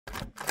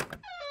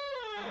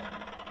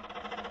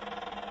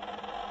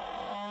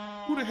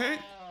Who the heck?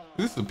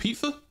 Is this a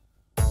pizza?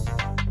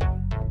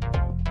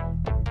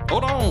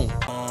 Hold on.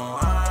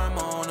 I'm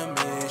on a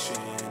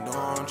mission, know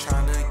I'm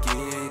trying to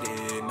get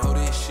it. Know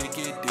this shit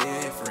get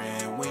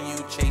different when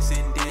you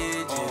chasing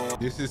digits.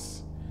 This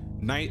is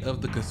Night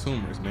of the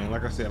Consumers, man.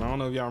 Like I said, I don't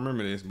know if y'all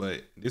remember this,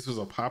 but this was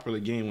a popular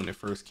game when it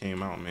first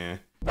came out, man.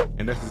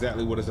 And that's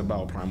exactly what it's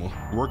about, Primal.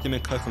 Working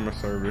in customer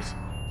service,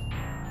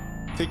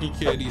 taking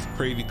care of these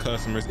crazy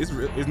customers.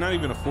 It's not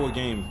even a full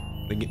game.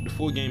 The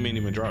full game ain't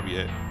even dropped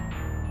yet.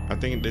 I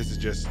think this is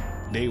just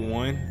day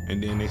one,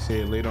 and then they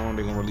said later on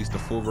they're gonna release the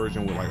full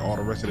version with like all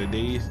the rest of the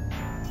days.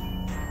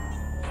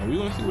 And we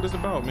gonna see what it's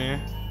about,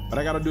 man. But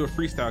I gotta do a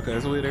freestyle because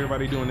that's what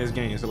everybody doing this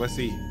game. So let's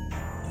see.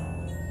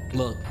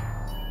 Look,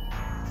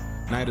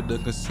 Night of the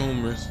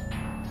Consumers.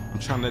 I'm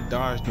trying to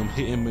dodge them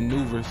hitting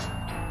maneuvers.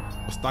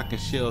 I'm stocking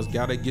shells,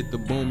 gotta get the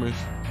boomers.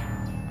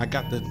 I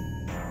got the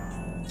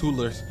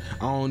toolers.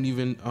 I don't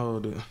even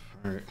all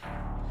right.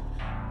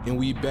 And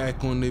we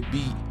back on the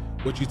beat.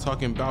 What you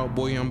talking about,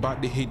 boy? I'm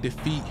about to hit the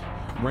feet.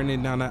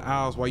 Running down the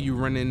aisles while you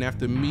running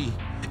after me.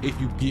 If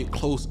you get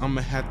close, I'ma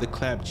have to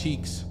clap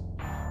cheeks.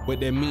 What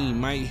that mean?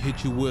 Might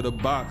hit you with a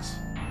box.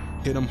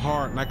 Hit him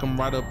hard like I'm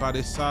right up out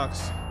his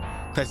socks.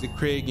 Classic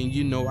Craig, and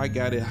you know I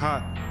got it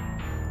hot.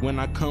 When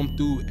I come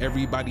through,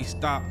 everybody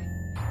stop.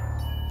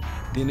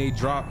 Then they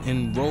drop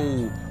and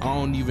roll. I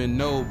don't even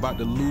know, about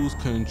to lose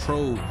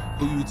control.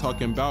 Who you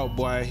talking about,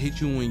 boy? I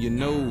hit you in your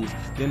nose.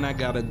 Then I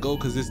gotta go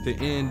cause it's the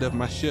end of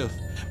my shift.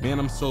 Man,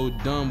 I'm so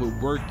done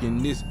with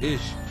working this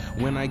ish.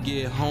 When I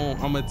get home,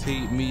 I'ma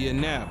take me a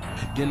nap.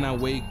 Then I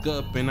wake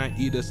up and I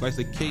eat a slice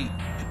of cake.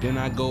 Then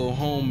I go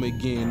home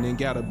again and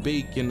gotta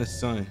bake in the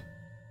sun.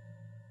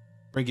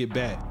 Bring it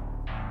back.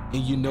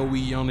 And you know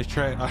we on the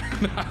track.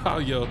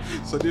 Yo,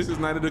 so this is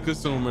Night of the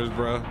Consumers,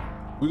 bro.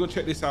 We gonna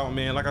check this out,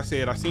 man. Like I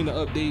said, I seen the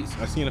updates.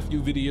 I seen a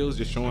few videos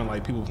just showing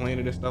like people playing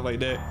it and stuff like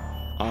that.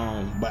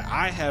 But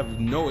I have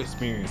no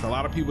experience. A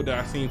lot of people that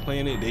I seen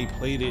playing it, they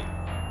played it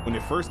when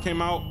it first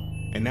came out,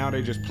 and now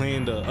they're just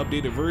playing the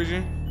updated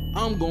version.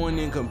 I'm going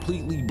in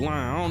completely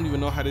blind. I don't even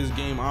know how this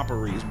game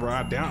operates, bro.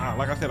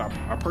 Like I said,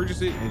 I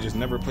purchased it and just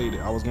never played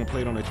it. I was gonna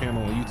play it on the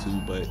channel on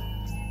YouTube, but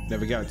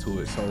never got to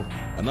it. So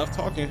enough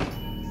talking.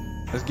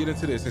 Let's get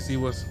into this and see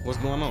what's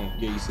going on.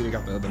 Yeah, you see they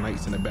got the other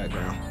knights in the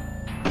background.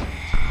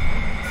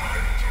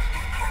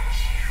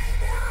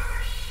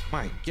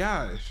 My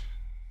gosh,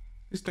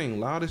 this thing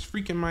loud as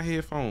freaking my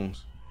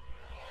headphones.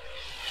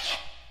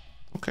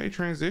 Okay,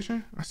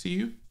 transition. I see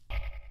you.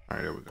 All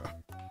right, there we go.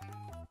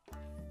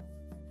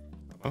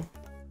 Hello?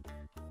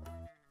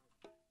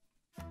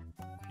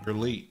 You're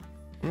late.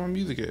 Where my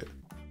music at?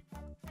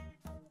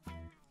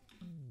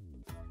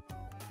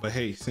 But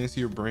hey, since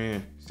you're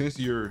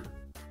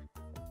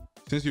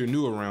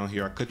new around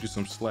here, I cut you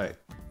some slack.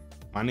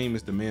 My name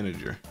is the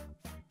manager.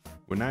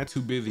 We're not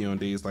too busy on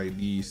days like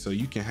these, so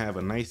you can have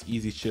a nice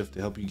easy shift to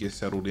help you get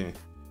settled in.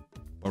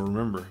 But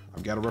remember,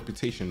 I've got a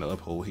reputation to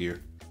uphold here.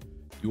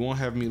 You won't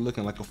have me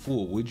looking like a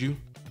fool, would you?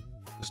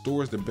 The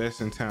store is the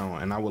best in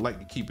town, and I would like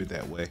to keep it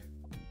that way.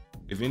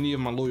 If any of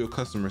my loyal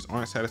customers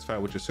aren't satisfied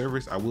with your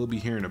service, I will be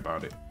hearing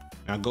about it.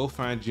 Now go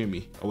find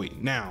Jimmy.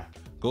 Now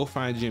go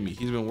find Jimmy.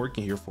 He's been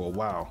working here for a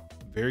while.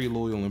 Very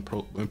loyal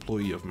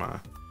employee of mine.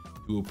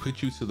 He will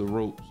put you to the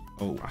ropes.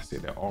 Oh, I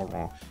said that all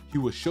wrong. He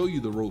will show you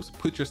the ropes,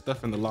 put your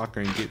stuff in the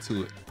locker and get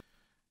to it.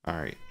 All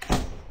right.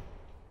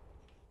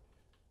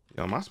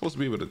 Yo, am I supposed to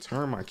be able to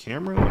turn my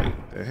camera?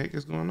 Like, the heck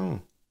is going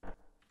on?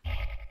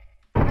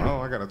 Oh,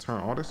 I gotta turn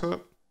all this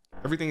up?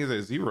 Everything is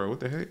at 0, what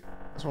the heck?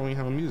 That's why we ain't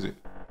having music.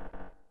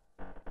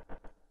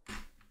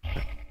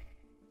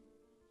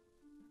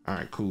 All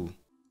right, cool.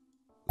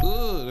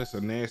 Ugh, that's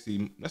a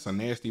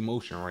nasty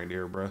motion right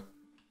there, bro.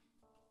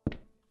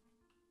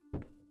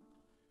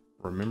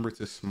 Remember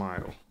to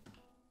smile.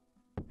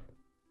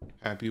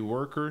 Happy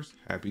workers,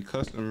 happy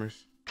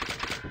customers.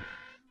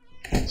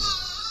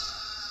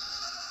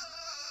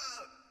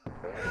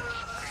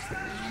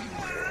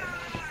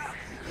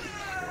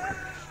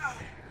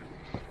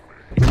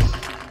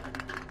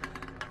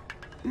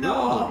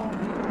 No!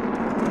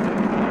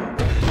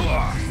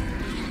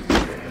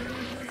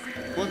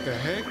 What the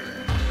heck?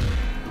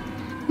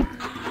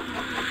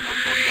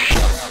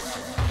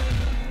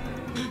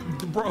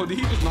 Bro, did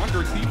he just knock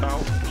her teeth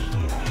out?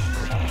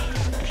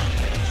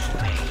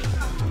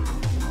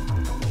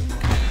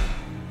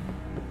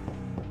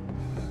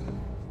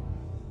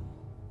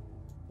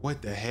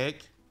 What the heck?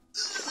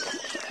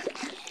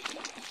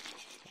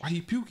 Why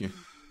he puking?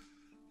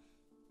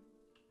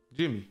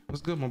 Jimmy,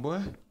 what's good, my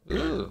boy?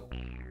 Ugh.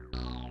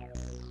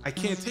 I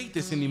can't take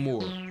this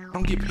anymore. I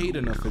don't get paid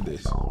enough for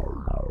this.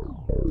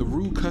 The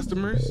rude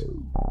customers,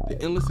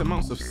 the endless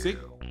amounts of sick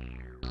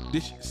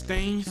dish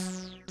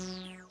stains.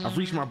 I've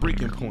reached my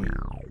breaking point.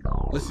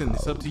 Listen,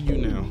 it's up to you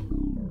now.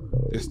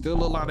 There's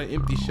still a lot of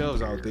empty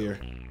shelves out there.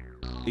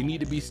 They need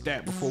to be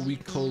stacked before we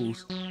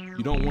close.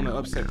 You don't want to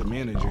upset the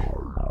manager.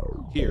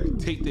 Here,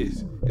 take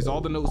this. It's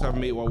all the notes I've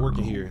made while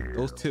working here.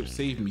 Those tips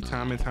saved me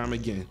time and time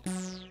again.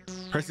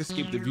 Press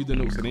escape to view the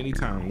notes at any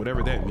time,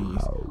 whatever that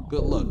means.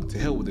 Good luck. To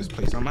hell with this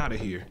place. I'm out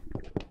of here.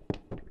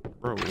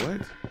 Bro,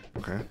 what?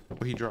 Okay,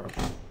 what he dropped?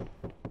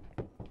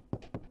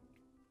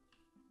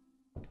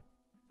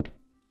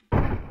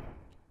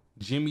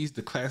 Jimmy's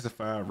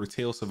Declassified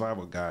Retail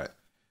Survival Guide.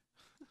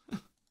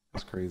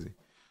 That's crazy.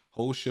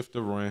 Hold shift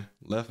to run,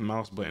 left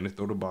mouse button to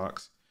throw the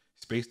box,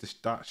 space to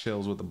stock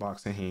shelves with the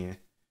box in hand,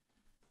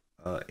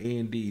 A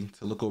and D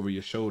to look over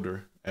your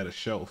shoulder at a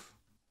shelf.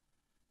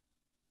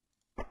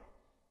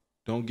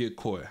 Don't get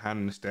caught, hide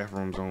in the staff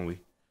rooms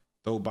only.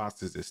 Throw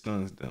boxes, it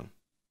stuns them.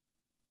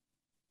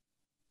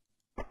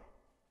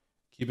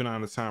 Keep an eye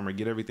on the timer,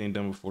 get everything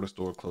done before the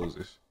store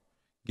closes.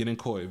 Getting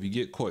caught, if you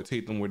get caught,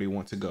 take them where they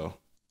want to go.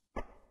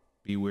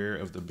 Beware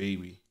of the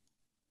baby.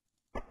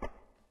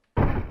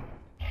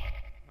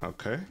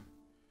 Okay.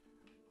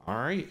 All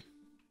right.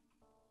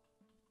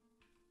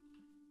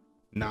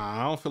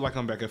 Nah, I don't feel like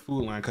I'm back at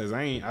Food Line because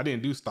I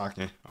didn't do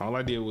stocking. All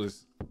I did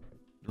was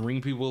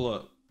ring people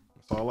up.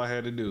 That's all I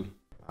had to do.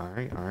 All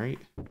right, all right.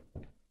 What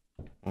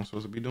am I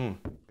supposed to be doing?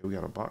 Okay, we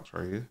got a box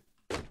right here.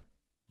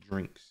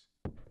 Drinks.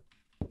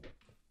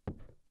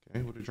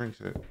 Okay, what the drinks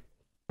at?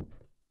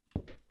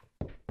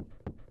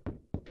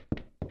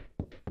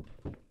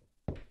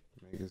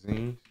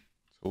 Magazines,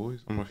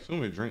 toys. I'm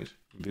assuming drinks,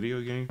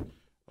 video game.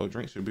 Oh,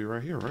 drinks should be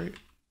right here, right?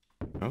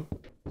 No,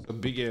 it's a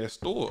big ass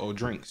store. Oh,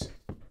 drinks.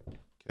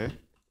 Okay,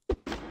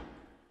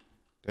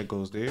 that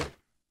goes there.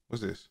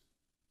 What's this?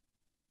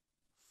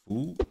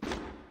 Food.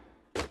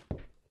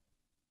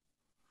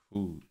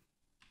 Food.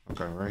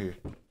 Okay, right here.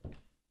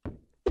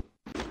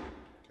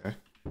 Okay.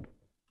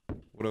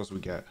 What else we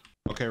got?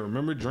 Okay,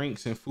 remember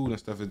drinks and food and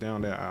stuff is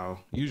down that aisle.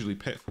 Usually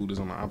pet food is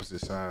on the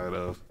opposite side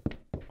of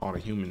all the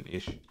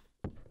human-ish.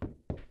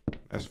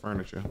 That's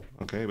furniture.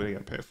 Okay, but they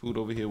got pet food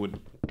over here with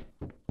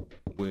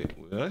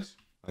us.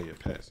 Oh yeah,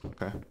 pets.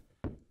 Okay.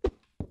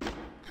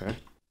 Okay.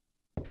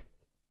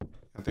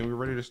 I think we're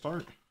ready to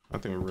start. I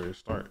think we're ready to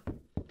start.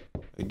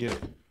 Hey, get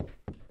it.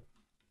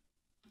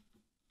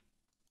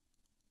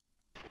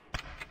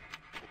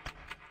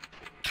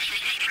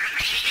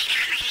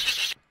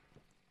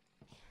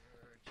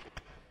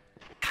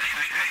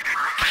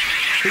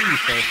 Please,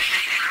 sir.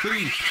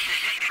 Please.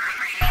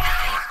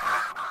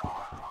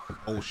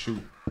 Oh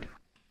shoot.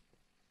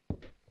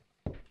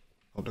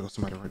 Oh, there goes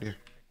somebody right there.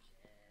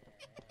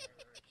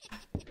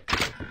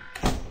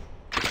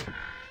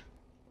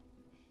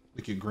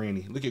 Look at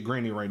Granny. Look at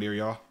Granny right there,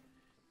 y'all.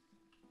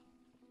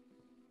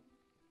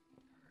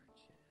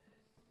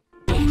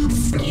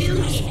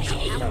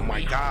 Oh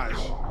my gosh.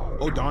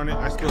 Oh darn it.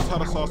 I spilled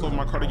tartar sauce over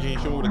my cardigan.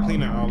 Show me where the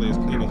cleaning all is.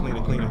 Cleaning,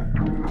 cleaning, cleaning.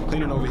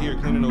 Cleaning over here,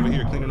 cleaning over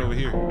here, cleaning over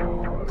here.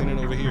 Cleaning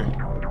over here.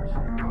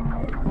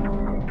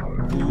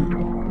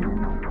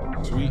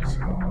 Food. Sweets.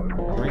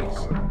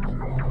 Drinks.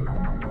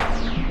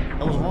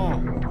 That was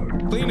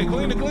wrong. Clean it,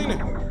 clean it, clean it.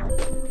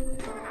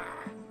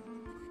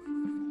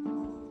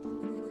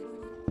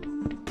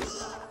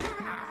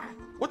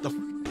 What the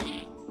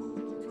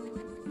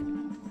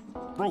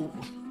bro?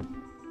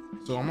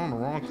 So I'm on the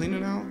wrong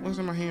cleaning out? What's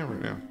in my hand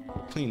right now?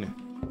 Cleaning.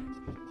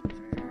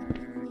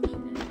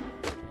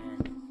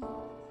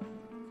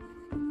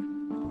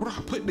 Where do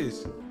I put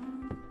this?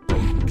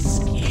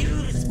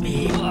 Excuse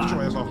me. Get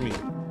your ass off me.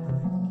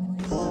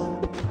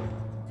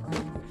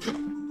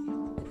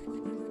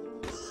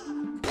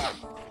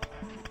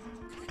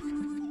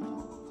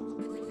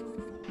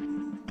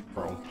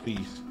 Bro,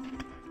 please.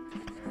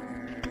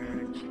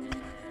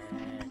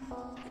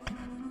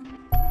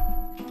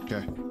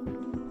 Okay.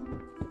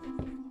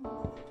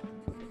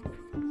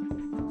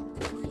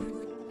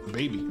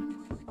 Baby.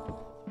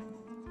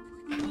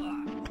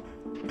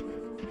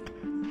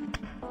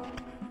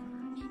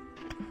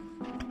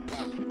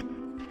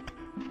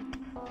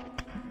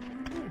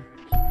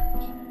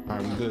 All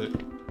right, we good.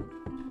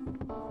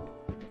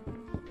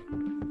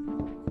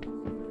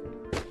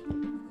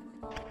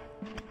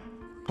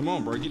 Come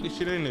on, bro, get this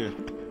shit in there.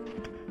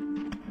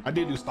 I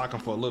did do stocking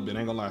for a little bit,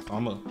 ain't gonna lie. So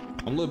I'm a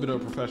little bit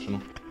of a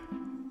professional.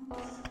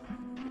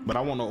 But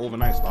I want no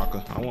overnight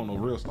stalker. I want no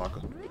real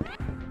stalker.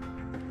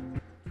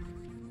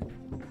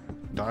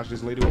 Dodge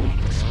this lady. Oh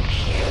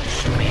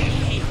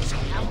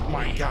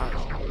my gosh.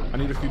 I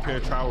need a few pair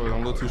of trousers.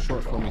 I'm a little too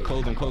short for me.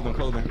 Clothing, clothing,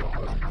 clothing.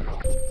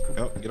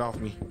 Yep, get off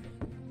me.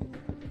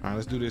 All right,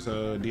 let's do this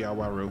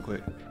DIY real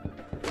quick.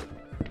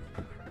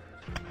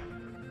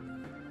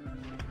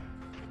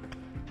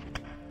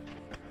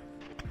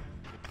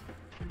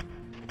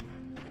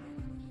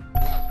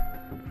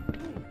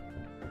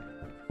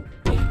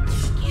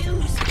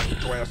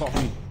 Get your ass off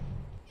me.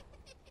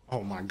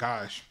 Oh my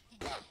gosh.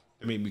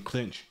 It made me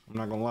clench. I'm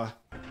not gonna lie.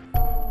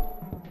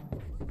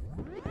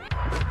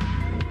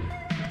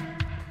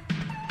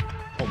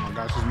 Oh my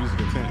gosh, this music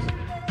intense.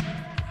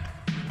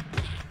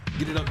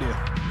 Get it up there.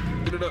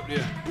 Get it up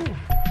there. Ooh.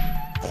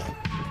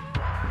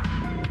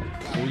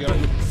 Oh, we gotta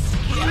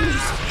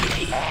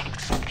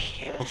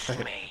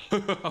okay.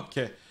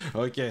 Okay.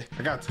 Okay.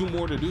 I got 2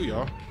 more to do,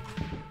 y'all.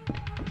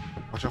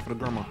 Watch out for the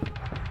grandma.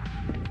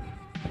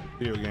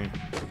 Video game.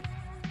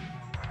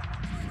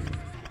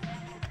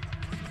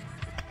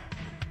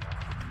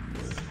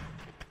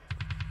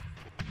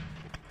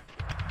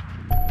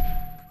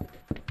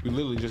 We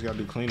literally just gotta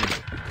do cleaning.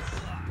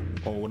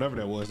 or whatever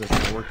that was that's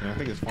not working. I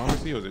think it's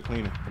pharmacy, or is it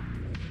cleaning?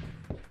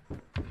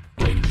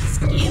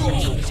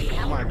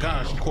 Oh my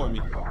gosh, she caught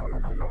me.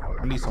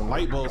 I need some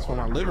light bulbs for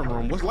my living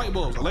room. What's light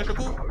bulbs?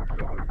 Electrical?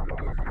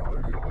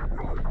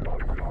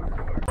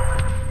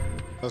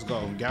 Let's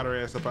go. Got her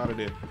ass up out of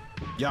there.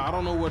 Yeah, I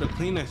don't know where to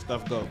clean that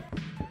stuff go.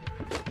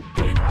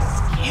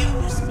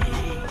 Excuse me.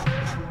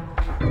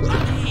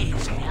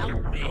 Please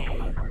help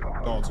me.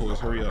 Dog toys,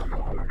 hurry up.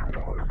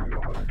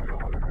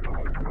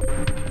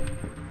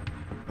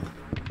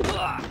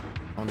 I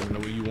don't even know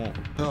what you want.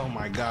 Oh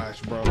my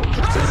gosh, bro.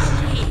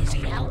 Please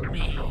help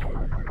me.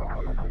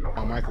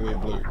 My microwave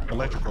blew.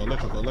 Electrical.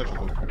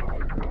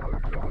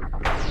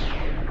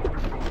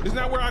 Isn't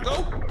that where I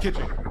go?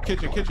 Kitchen.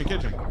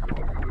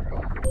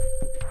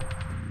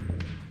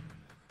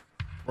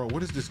 Bro,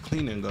 what is this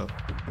cleaning go?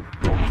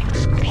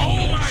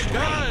 Oh my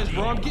gosh,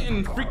 bro. I'm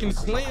getting freaking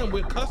slammed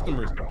with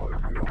customers.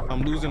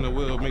 I'm losing the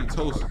will. Make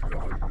toast.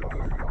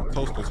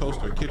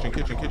 Toaster. Kitchen.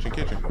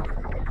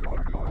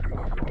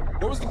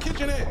 Where was the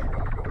kitchen at?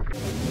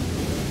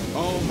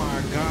 Oh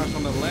my gosh,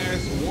 on the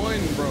last one,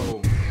 bro.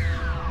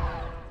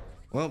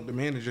 Well, the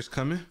manager's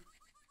coming.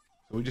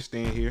 So we just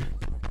stand here.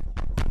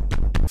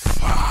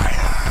 Fire!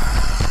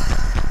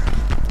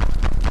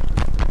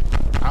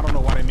 I don't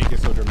know why they make it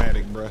so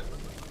dramatic, bro.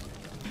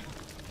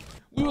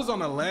 We was on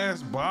the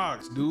last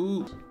box,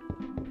 dude.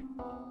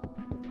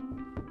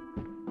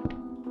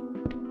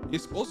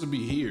 It's supposed to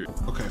be here.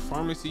 Okay,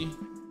 pharmacy,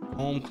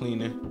 home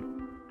cleaning.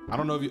 I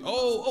don't know if you,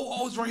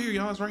 oh, it's right here,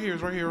 y'all. It's right here.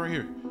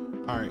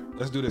 All right,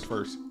 let's do this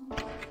first.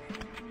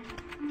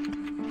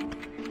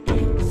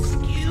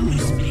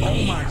 Excuse me.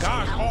 Oh my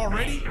gosh,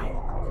 already?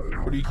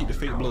 Where do you keep the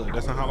fake blood?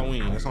 That's on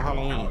Halloween. That's on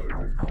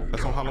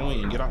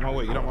Halloween. Get out my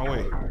way. Go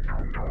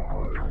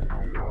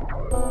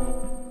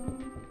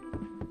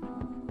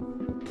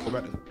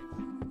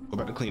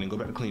back to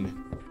cleaning.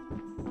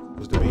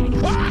 What's the baby?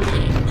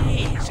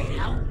 Please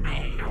help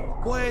me.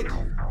 What?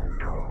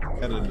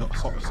 At a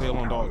sale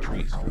on dog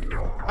treats.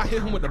 I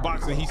hit him with the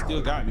box and he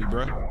still got me,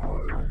 bro.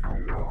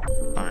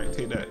 All right,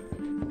 take that.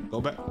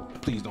 Go back.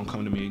 Please don't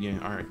come to me again.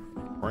 All right,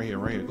 right here.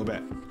 Go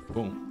back.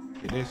 Boom.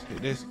 Hit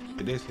this.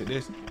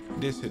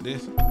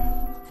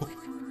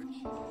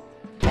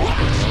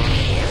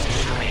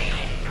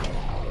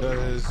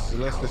 Does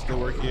Celeste still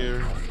work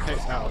here?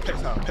 Pets out.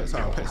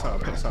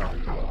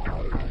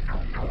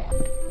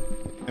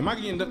 Am I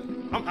getting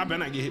I better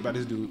not get hit by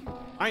this dude.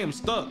 I am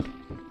stuck.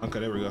 Okay,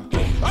 there we go.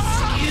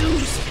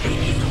 Excuse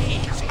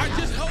me. I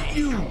just helped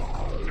you.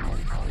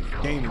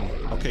 Gaming.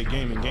 Okay,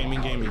 gaming.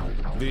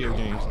 Video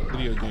games.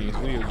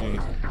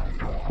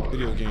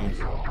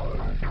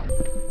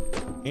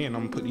 And I'm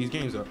gonna put these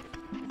games up.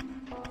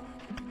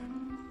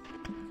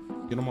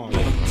 Get them all.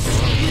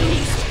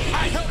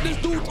 I helped this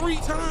dude 3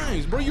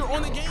 times, bro. You're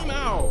on the game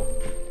now.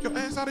 Get your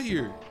ass out of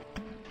here.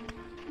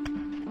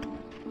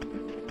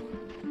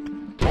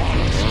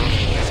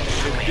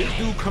 If this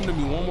dude come to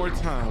me one more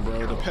time,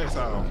 bro, the pet's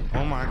out.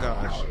 Oh my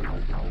gosh.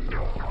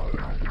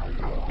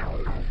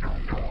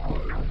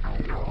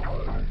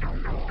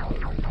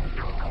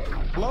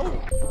 Hello?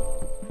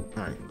 All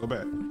right, go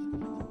back.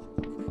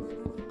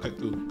 Cut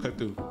through.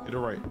 Hit it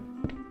right.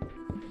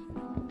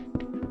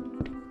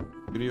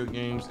 Video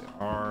games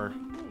are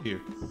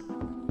here.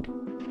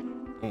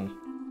 Boom.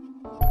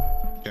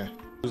 Okay,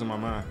 losing my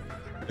mind.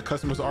 The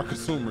customers are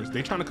consumers.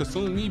 They trying to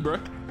consume me, bro.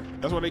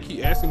 That's why they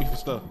keep asking me for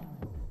stuff.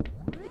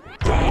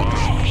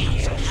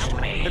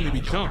 Let me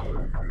be jump.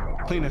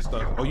 Clean that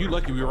stuff. Oh, you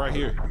lucky we were right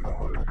here.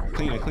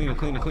 Clean it.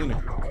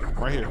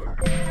 Right here.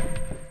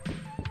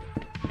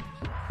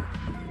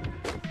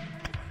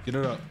 Get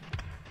it up.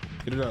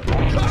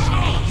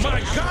 Oh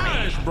my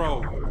gosh,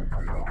 bro.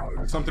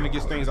 Something to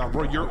get stains out,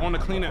 bro. You're on the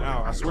clean it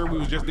out. I swear we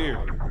was just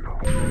there.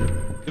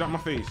 Get out my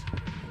face.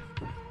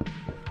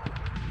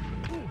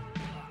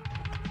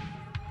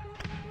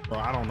 Bro,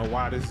 I don't know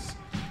why these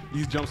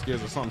jump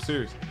scares are something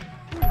serious.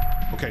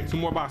 Okay, 2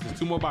 more boxes.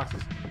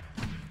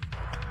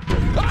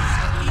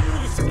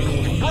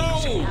 Bro!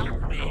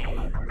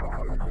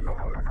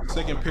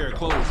 Second pair of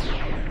clothes.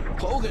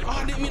 Clothing. Oh,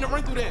 I didn't mean to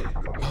run through that.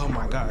 Oh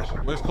my gosh.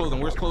 Where's clothing?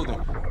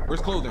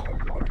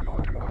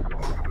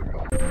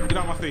 Get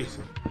out my face.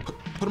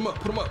 Put them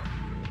up.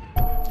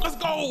 Let's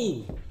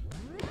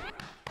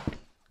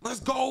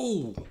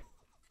go.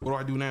 What do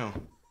I do now?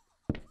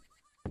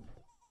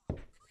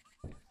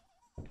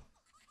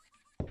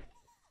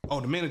 Oh,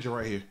 the manager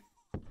right here.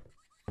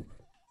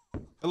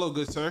 Hello,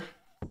 good sir.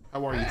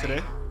 How are you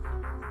today?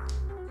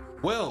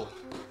 Well,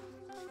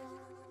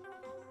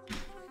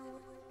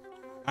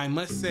 I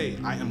must say,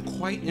 I am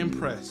quite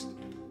impressed.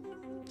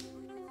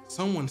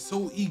 Someone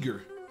so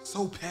eager,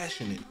 so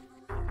passionate.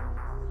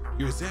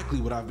 You're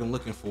exactly what I've been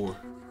looking for.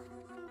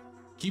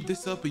 Keep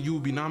this up and you will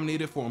be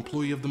nominated for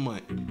Employee of the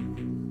Month.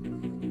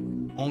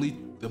 Only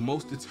the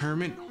most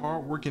determined,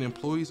 hard-working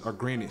employees are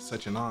granted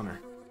such an honor.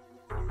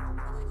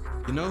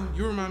 You know,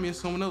 you remind me of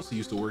someone else who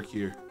used to work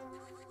here.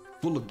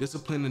 Full of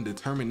discipline and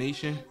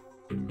determination.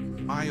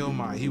 My oh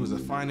my, he was a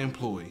fine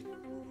employee.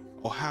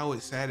 Oh, how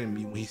it saddened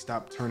me when he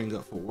stopped turning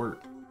up for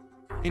work.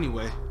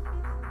 Anyway,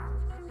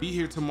 Be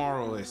here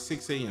tomorrow at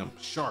 6 a.m.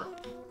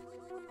 sharp.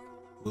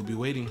 We'll be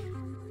waiting.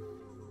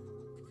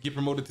 Get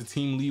promoted to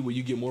team lead where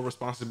you get more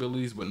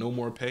responsibilities but no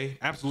more pay?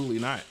 Absolutely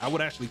not. I would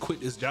actually quit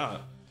this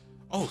job.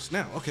 Oh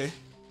snap, okay.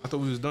 I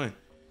thought we was done.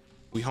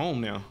 We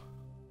home now.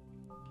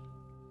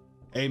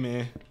 Hey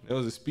man, that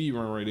was a speed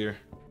run right there.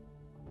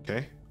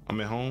 Okay, I'm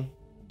at home.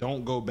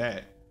 Don't go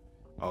back.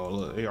 Oh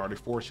look, they already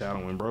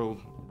foreshadowing, bro.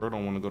 Bro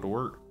don't want to go to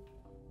work.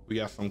 We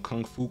got some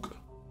kung fu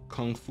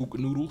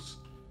noodles.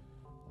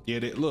 Yeah,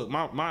 look,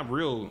 my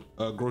real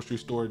grocery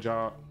store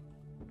job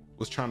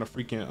was trying to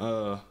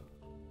freaking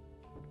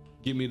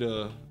get me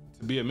to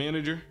be a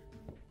manager.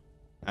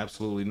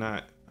 Absolutely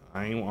not.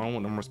 I don't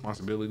want them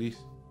responsibilities.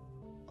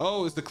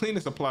 Oh, it's the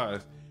cleaning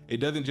supplies. It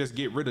doesn't just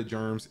get rid of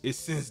germs, it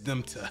sends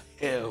them to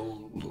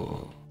hell.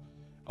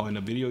 Oh, and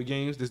the video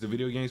games, this is the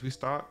video games we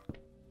stock.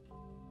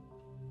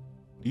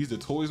 These the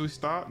toys we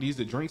stock. These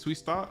the drinks we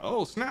stock.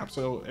 Oh snap!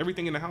 So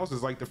everything in the house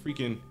is like the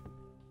freaking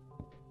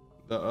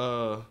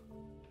the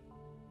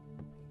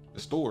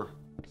store.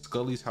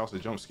 Scully's House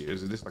of Jump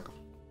Scares. Is this like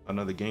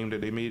another game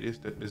that they made?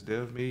 This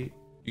dev made?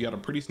 You got a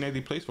pretty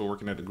snazzy place for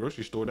working at the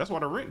grocery store. That's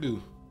what the rent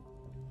do.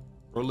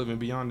 Bro living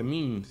beyond the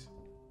means.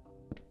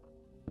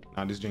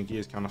 Now this janky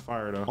is kind of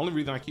fire though. Only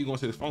reason I keep going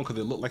to this phone because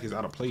it looked like it's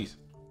out of place.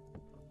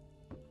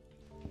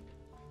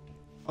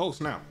 Oh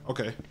snap!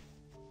 Okay,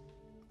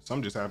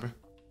 something just happened.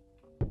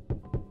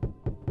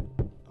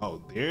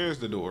 Oh, there's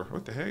the door.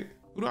 What the heck?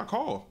 Who do I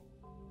call?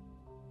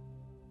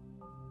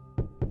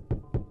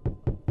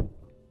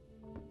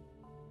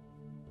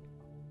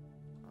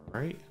 All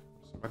right,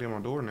 somebody on my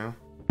door now.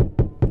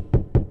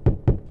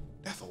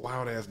 That's a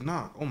loud ass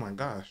knock. Oh my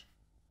gosh.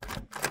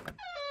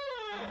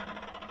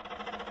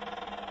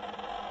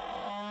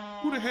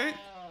 Who the heck?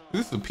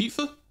 Is this a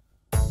pizza?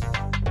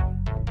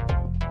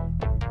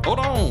 Hold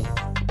on.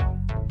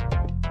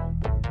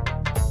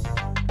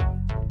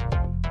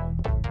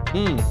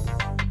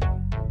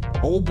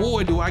 Oh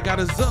boy, do I got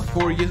a zup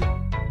for you.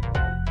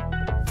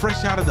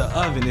 Fresh out of the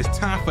oven, it's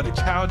time for the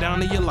chow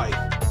down of your life.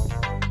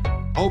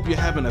 Hope you're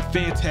having a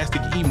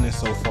fantastic evening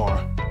so far.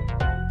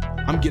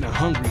 I'm getting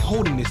hungry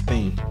holding this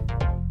thing.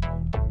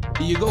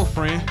 Here you go,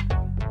 friend.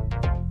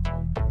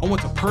 I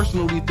want to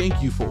personally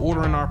thank you for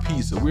ordering our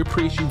pizza. We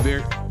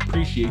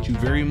appreciate you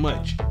very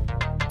much.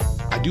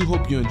 I do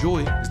hope you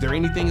enjoy it. Is there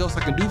anything else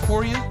I can do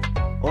for you?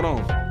 Hold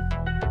on.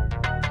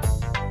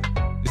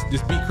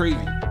 This beat crazy.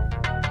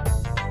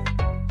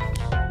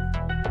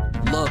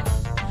 Look,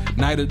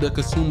 night of the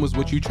consumers,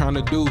 what you trying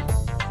to do?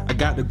 I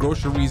got the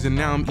groceries and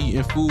now I'm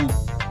eating food.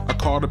 I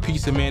called a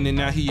pizza man and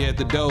now he at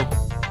the door.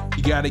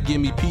 He gotta give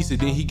me pizza,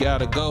 then he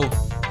gotta go.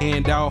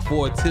 Hand out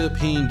for a tip,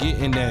 he ain't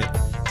getting that.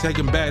 Take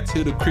him back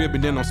to the crib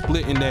and then I'm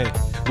splitting that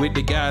with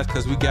the guys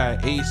cause we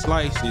got 8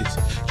 slices.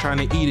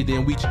 Trying to eat it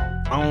and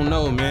I don't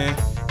know, man.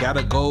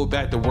 Gotta go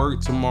back to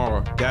work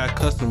tomorrow. Got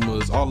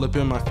customers all up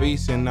in my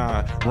face and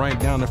I run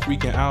down the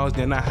freaking aisles,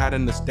 then I hide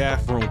in the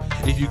staff room.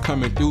 If you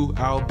coming through,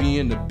 I'll be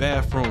in the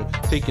bathroom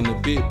taking a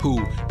big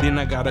poo. Then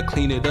I gotta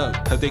clean it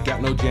up cause they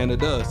got no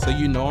janitor. So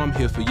you know I'm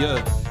here for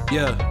ya.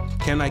 Yeah,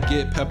 can I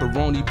get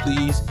pepperoni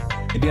please?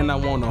 And then I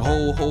want a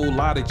whole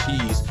lot of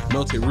cheese,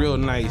 melted real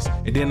nice.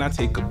 And then I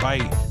take a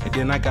bite, and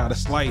then I got a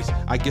slice.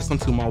 I get some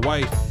to my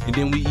wife, and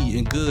then we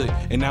eating good,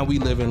 and now we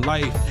living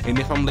life. And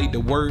if I'm late to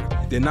work,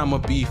 then I'ma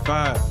be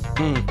 5.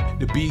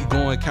 The beat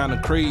going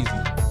kinda crazy.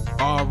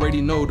 I already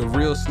know the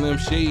real Slim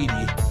Shady.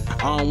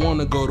 I don't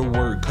wanna go to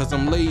work cause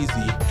I'm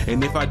lazy.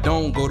 And if I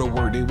don't go to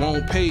work, they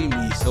won't pay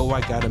me. So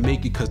I gotta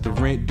make it cause the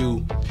rent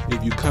due.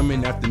 If you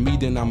coming after me,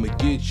 then I'ma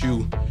get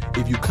you.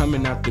 If you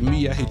coming after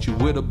me, I hit you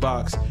with a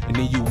box. And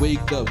then you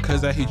wake up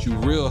cause I hit you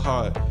real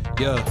hard.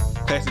 Yeah,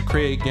 Classic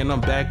Craig and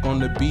I'm back on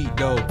the beat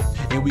though.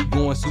 And we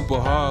going super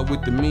hard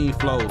with the mean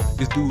flow.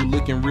 This dude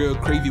looking real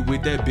crazy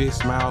with that big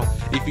smile.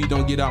 If he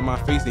don't get out my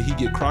face, then he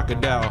get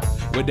crocodile.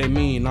 What that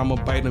mean? I'ma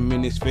bite him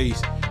in his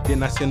face.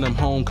 Then I send him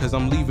home cause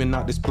I'm leaving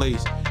out this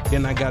place.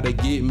 Then I gotta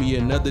get me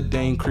another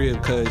dang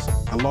crib cause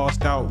I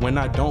lost out when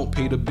I don't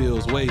pay the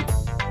bills. Wait,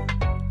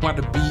 why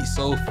the beat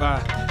so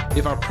fire?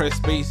 If I press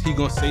space, he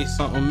gon' say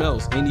something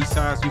else. Any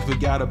size we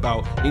forgot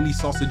about, any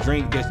sauce or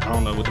drink that, I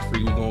don't know what the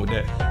freak we going with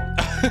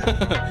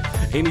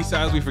that. Any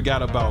size we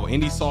forgot about,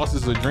 any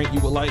sauces or drink you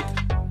would like?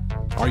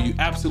 Are you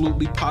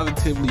absolutely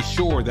positively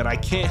sure that I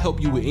can't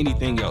help you with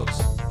anything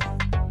else?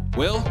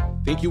 Well,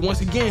 thank you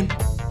once again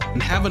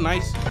and have a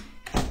nice,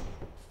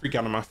 freak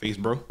out of my face,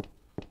 bro.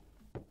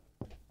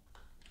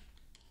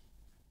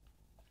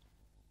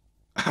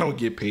 I don't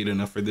get paid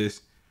enough for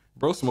this.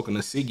 Bro smoking a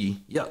ciggy,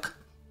 yuck.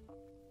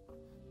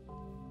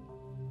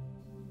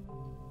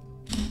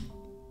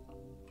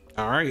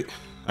 All right,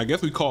 I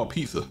guess we call it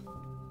pizza.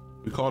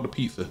 We called it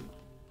pizza.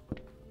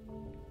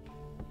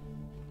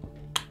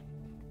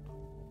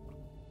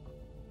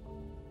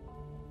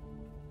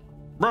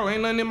 Bro,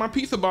 ain't nothing in my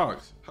pizza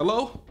box.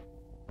 Hello?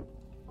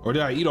 Or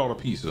did I eat all the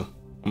pizza?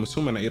 I'm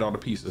assuming I ate all the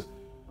pizza.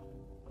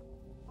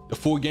 The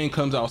full game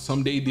comes out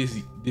someday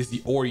this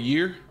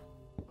year.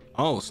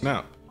 Oh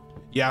snap.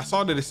 Yeah, I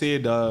saw that it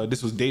said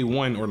this was day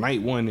 1 or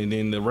night 1 and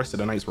then the rest of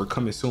the nights were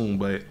coming soon,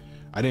 but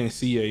I didn't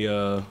see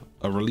a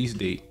a release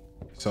date.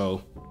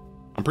 So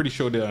I'm pretty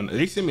sure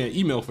they sent me an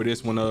email for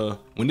this when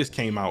this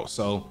came out.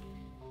 So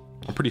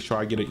I'm pretty sure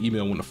I get an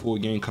email when the full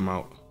game come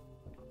out.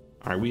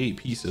 All right, we ate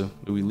pizza.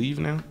 Do we leave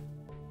now?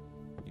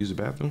 Use the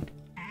bathroom?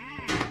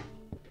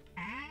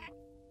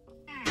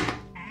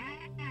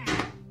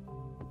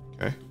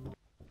 Okay.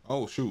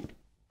 Oh, shoot.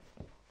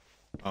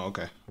 Oh,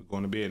 okay. We're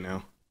going to bed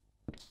now.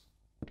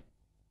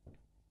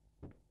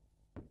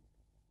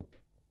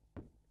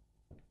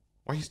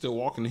 Why he still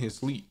walking in his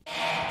sleep?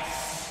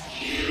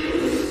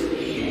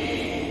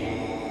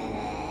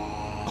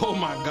 Oh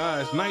my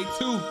gosh, night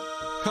 2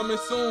 coming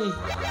soon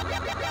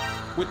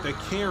with the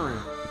Karen.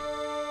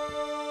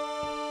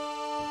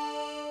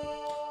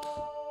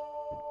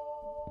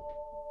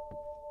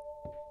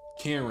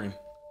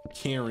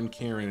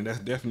 Karen. That's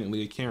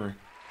definitely a Karen.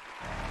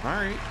 All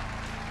right.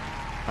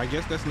 I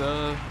guess that's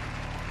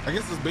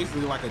it's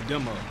basically like a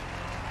demo.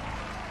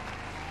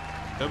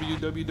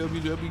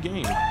 www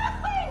game.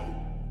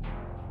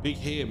 Big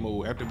head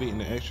mode, activating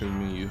the extra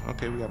menu.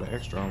 Okay, we got an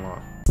extra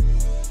unlock.